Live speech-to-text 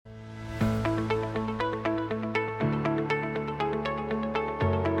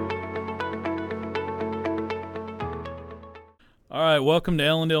All right, welcome to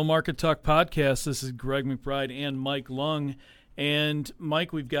Allendale Market Talk Podcast. This is Greg McBride and Mike Lung. And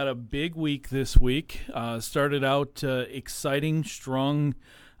Mike, we've got a big week this week. Started out exciting, strong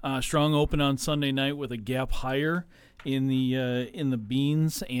open on Sunday night with a gap higher in the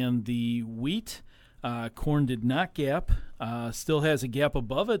beans and the wheat. Corn did not gap. Still has a gap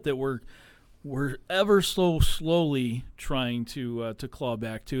above it that we're ever slowly trying to claw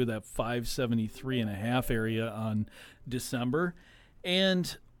back to that 573.5 area on December.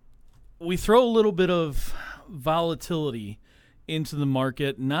 And we throw a little bit of volatility into the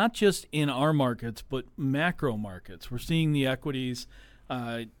market, not just in our markets, but macro markets. We're seeing the equities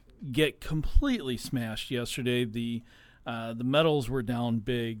get completely smashed yesterday. The metals were down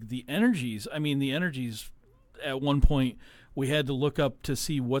big. The energies at one point we had to look up to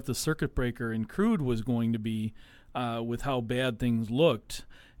see what the circuit breaker in crude was going to be with how bad things looked.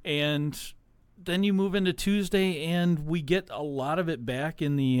 And then you move into Tuesday, and we get a lot of it back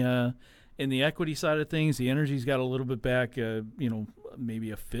in the equity side of things. The energy's got a little bit back, maybe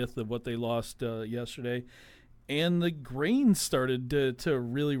a fifth of what they lost yesterday. And the grain started to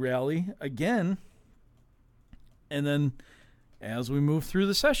really rally again. And then as we move through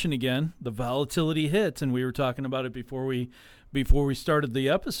the session again, the volatility hits, and we were talking about it before we started the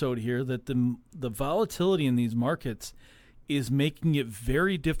episode here, that the volatility in these markets is making it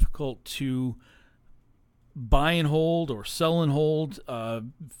very difficult to buy and hold or sell and hold,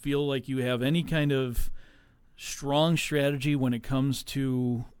 feel like you have any kind of strong strategy when it comes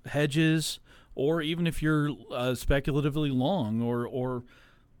to hedges, or even if you're speculatively long or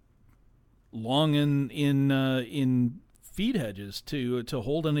long in feed hedges to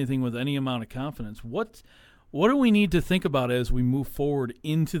hold anything with any amount of confidence. What do we need to think about as we move forward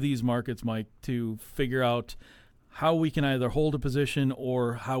into these markets, Mike, to figure out how we can either hold a position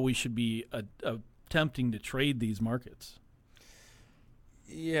or how we should be attempting to trade these markets?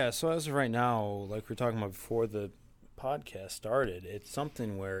 Yeah, so as of right now, like we were talking about before the podcast started, it's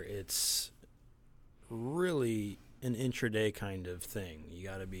something where it's really an intraday kind of thing. You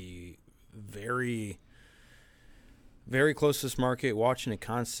got to be very, very close to this market, watching it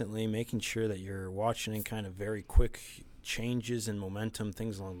constantly, making sure that you're watching in kind of very quick changes in momentum,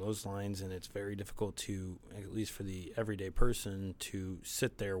 things along those lines. And it's very difficult to, at least for the everyday person, to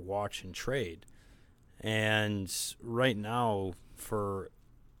sit there, watch, and trade. And right now, for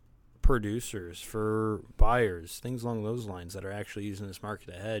producers, for buyers, things along those lines that are actually using this market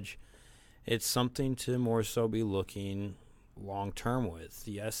to hedge, it's something to more so be looking long-term with.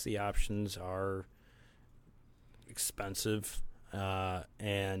 Yes, the options are expensive,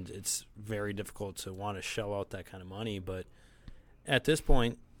 and it's very difficult to want to shell out that kind of money. But at this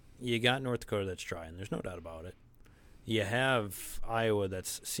point, you got North Dakota that's dry, and there's no doubt about it. You have Iowa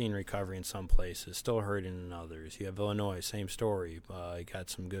that's seen recovery in some places, still hurting in others. You have Illinois, same story. You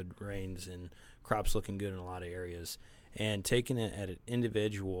got some good rains and crops looking good in a lot of areas. And taking it at an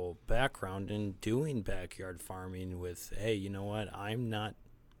individual background and doing backyard farming with, hey, you know what, I'm not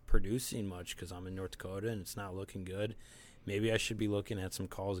producing much because I'm in North Dakota and it's not looking good. Maybe I should be looking at some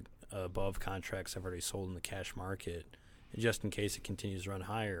calls above contracts I've already sold in the cash market, just in case it continues to run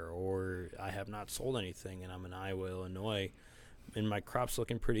higher, or I have not sold anything and I'm in Iowa, Illinois, and my crop's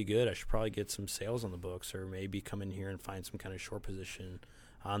looking pretty good. I should probably get some sales on the books, or maybe come in here and find some kind of short position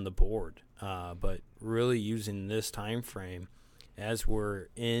on the board. But really using this time frame as we're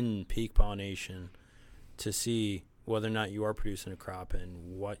in peak pollination to see whether or not you are producing a crop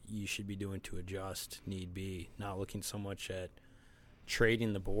and what you should be doing to adjust need be, not looking so much at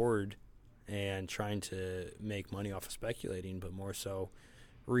trading the board and trying to make money off of speculating, but more so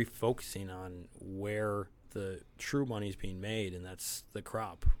refocusing on where the true money is being made, and that's the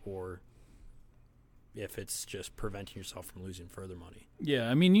crop, or if it's just preventing yourself from losing further money. Yeah,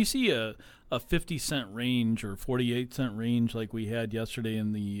 I mean, you see a 50-cent range or 48-cent range like we had yesterday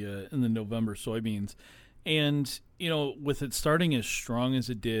in the November soybeans. And, with it starting as strong as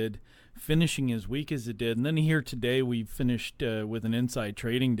it did, finishing as weak as it did, and then here today we finished with an inside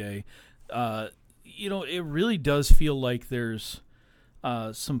trading day, it really does feel like there's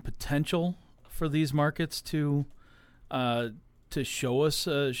some potential for these markets to show us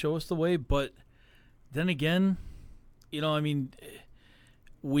the way. But then again,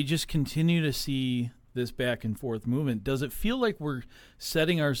 we just continue to see this back and forth movement. Does it feel like we're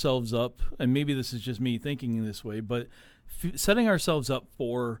setting ourselves up, and maybe this is just me thinking this way, but setting ourselves up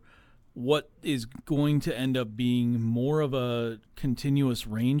for what is going to end up being more of a continuous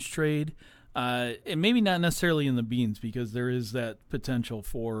range trade, and maybe not necessarily in the beans, because there is that potential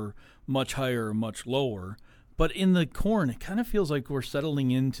for much higher or much lower, but in the corn, it kind of feels like we're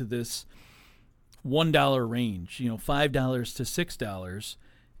settling into this $1 range, $5 to $6.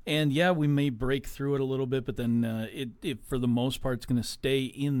 And yeah, we may break through it a little bit, but then it for the most part, it's going to stay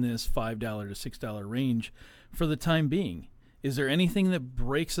in this $5 to $6 range for the time being. Is there anything that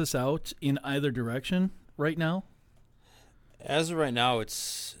breaks us out in either direction right now? As of right now,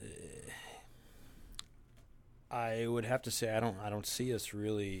 I would have to say I don't see us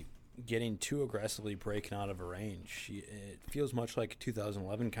really getting too aggressively breaking out of a range. It feels much like a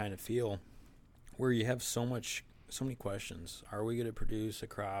 2011 kind of feel, where you have so many questions. Are we going to produce a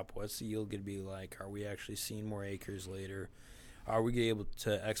crop? What's the yield going to be like? Are we actually seeing more acres later? Are we able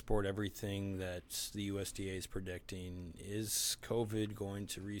to export everything that the USDA is predicting? Is COVID going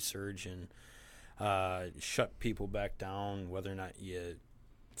to resurge and shut people back down? Whether or not you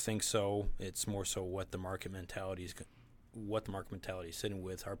think so, it's more so what the market mentality is sitting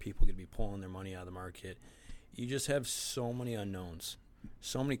with. Are people going to be pulling their money out of the market? You just have so many unknowns,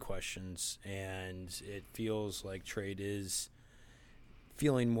 so many questions, and it feels like trade is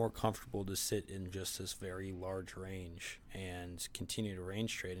feeling more comfortable to sit in just this very large range and continue to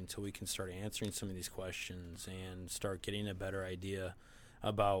range trade until we can start answering some of these questions and start getting a better idea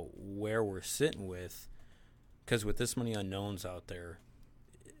about where we're sitting with. Because with this many unknowns out there,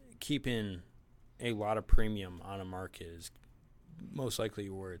 keeping a lot of premium on a market is most likely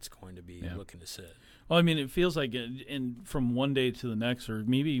where it's going to be looking to sit. Well, I mean, it feels like from one day to the next, or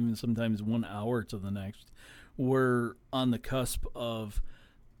maybe even sometimes 1 hour to the next, we're on the cusp of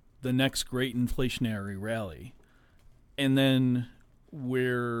the next great inflationary rally. And then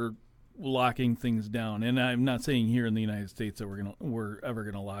we're locking things down. And I'm not saying here in the United States that we're ever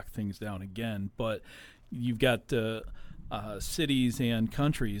going to lock things down again, but you've got cities and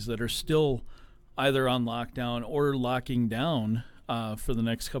countries that are still either on lockdown or locking down for the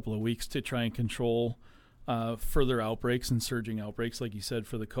next couple of weeks to try and control further outbreaks and surging outbreaks, like you said,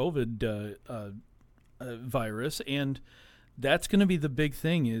 for the COVID virus. And that's going to be the big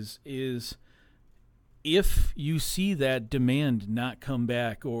thing is if you see that demand not come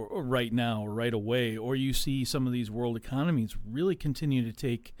back or right now or right away, or you see some of these world economies really continue to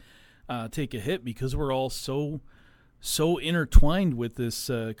take a hit because we're all so intertwined with this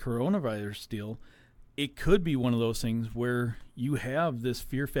coronavirus deal, it could be one of those things where you have this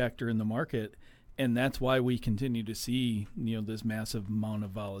fear factor in the market, and that's why we continue to see this massive amount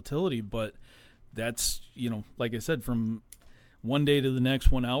of volatility. But that's like I said, from one day to the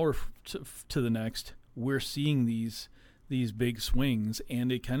next, 1 hour to the next, we're seeing these big swings,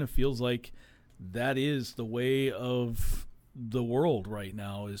 and it kind of feels like that is the way of the world right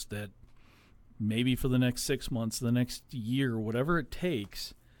now, is that maybe for the next 6 months, the next year, whatever it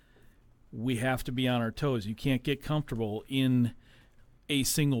takes, we have to be on our toes. You can't get comfortable in a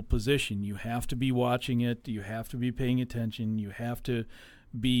single position. You have to be watching it. You have to be paying attention. You have to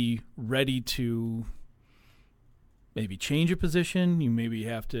be ready to maybe change a position. You maybe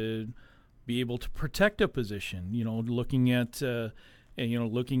have to be able to protect a position. Looking at a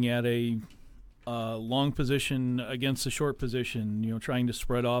long position against a short position. Trying to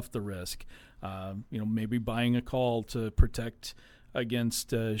spread off the risk. Maybe buying a call to protect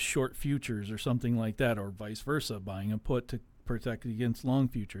against short futures or something like that, or vice versa, buying a put to protect against long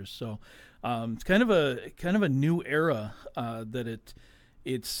futures. So it's kind of a new era that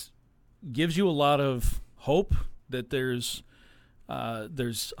it's gives you a lot of hope that there's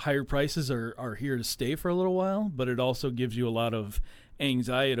higher prices are here to stay for a little while, but it also gives you a lot of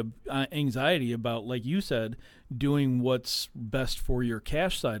anxiety about, like you said, doing what's best for your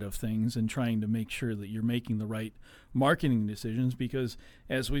cash side of things and trying to make sure that you're making the right marketing decisions, because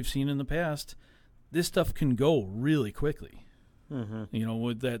as we've seen in the past, this stuff can go really quickly. Mm-hmm.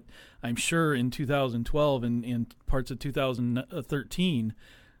 With that, I'm sure in 2012 and parts of 2013,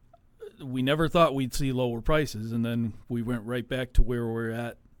 we never thought we'd see lower prices, and then we went right back to where we're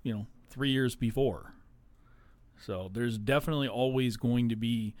at, 3 years before. So there's definitely always going to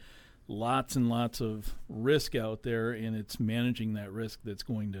be lots and lots of risk out there, and it's managing that risk that's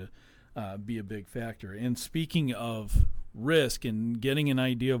going to be a big factor. And speaking of risk and getting an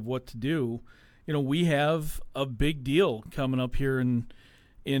idea of what to do, we have a big deal coming up here in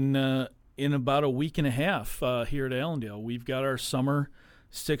about a week and a half here at Allendale. We've got our summer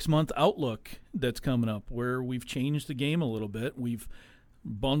 6-month outlook that's coming up, where we've changed the game a little bit. We've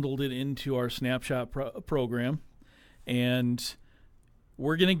bundled it into our Snapshot program, and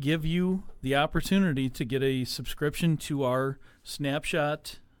we're going to give you the opportunity to get a subscription to our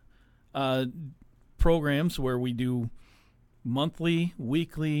Snapshot programs, where we do monthly,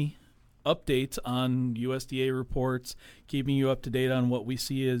 weekly updates on USDA reports, keeping you up to date on what we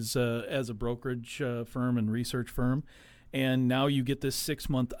see as a brokerage firm and research firm. And now you get this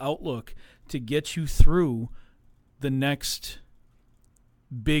 6-month outlook to get you through the next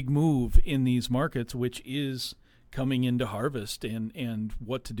big move in these markets, which is coming into harvest and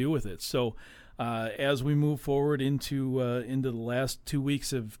what to do with it. So as we move forward into the last 2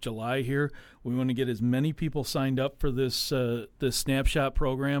 weeks of July here, we want to get as many people signed up for this snapshot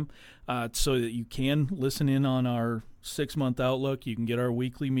program so that you can listen in on our 6-month outlook. You can get our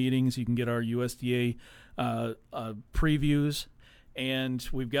weekly meetings. You can get our USDA previews. And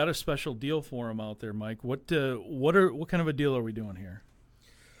we've got a special deal for them out there, Mike. What kind of a deal are we doing here?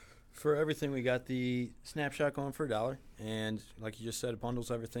 For everything, we got the snapshot going for $1, and like you just said, it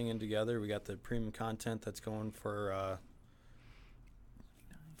bundles everything in together. We got the premium content that's going for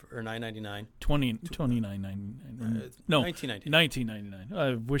 $9.99. $29.99. No, $19.99. $19.99.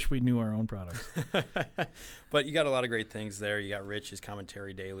 I wish we knew our own products. But you got a lot of great things there. You got Rich's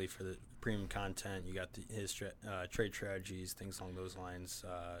commentary daily for the premium content. You got his trade strategies, things along those lines.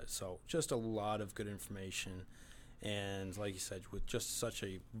 So just a lot of good information. And like you said, with just such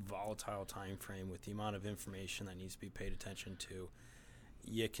a volatile time frame, with the amount of information that needs to be paid attention to,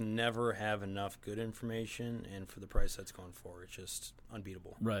 you can never have enough good information. And for the price that's going for, it's just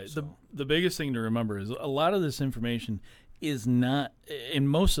unbeatable. Right. So. The biggest thing to remember is a lot of this information is not, and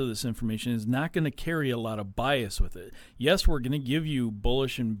most of this information is not going to carry a lot of bias with it. Yes, we're going to give you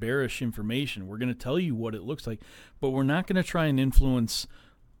bullish and bearish information. We're going to tell you what it looks like, but we're not going to try and influence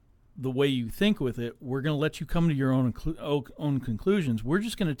the way you think with it. We're going to let you come to your own conclusions. We're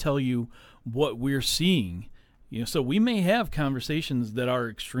just going to tell you what we're seeing. So we may have conversations that are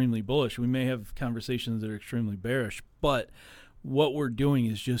extremely bullish. We may have conversations that are extremely bearish. But what we're doing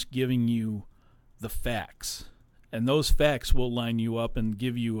is just giving you the facts, and those facts will line you up and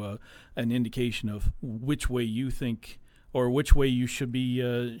give you an indication of which way you think or which way you should be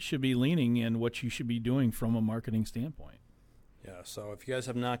leaning and what you should be doing from a marketing standpoint. Yeah, so if you guys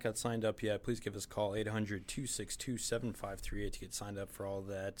have not got signed up yet, please give us a call, 800-262-7538 to get signed up for all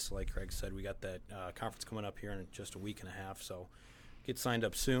that. So like Craig said, we got that conference coming up here in just a week and a half, so get signed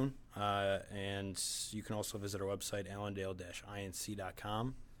up soon. And you can also visit our website,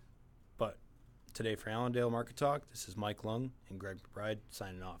 allendale-inc.com. But today for Allendale Market Talk, this is Mike Lung and Greg McBride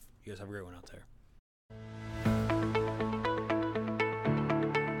signing off. You guys have a great one out there.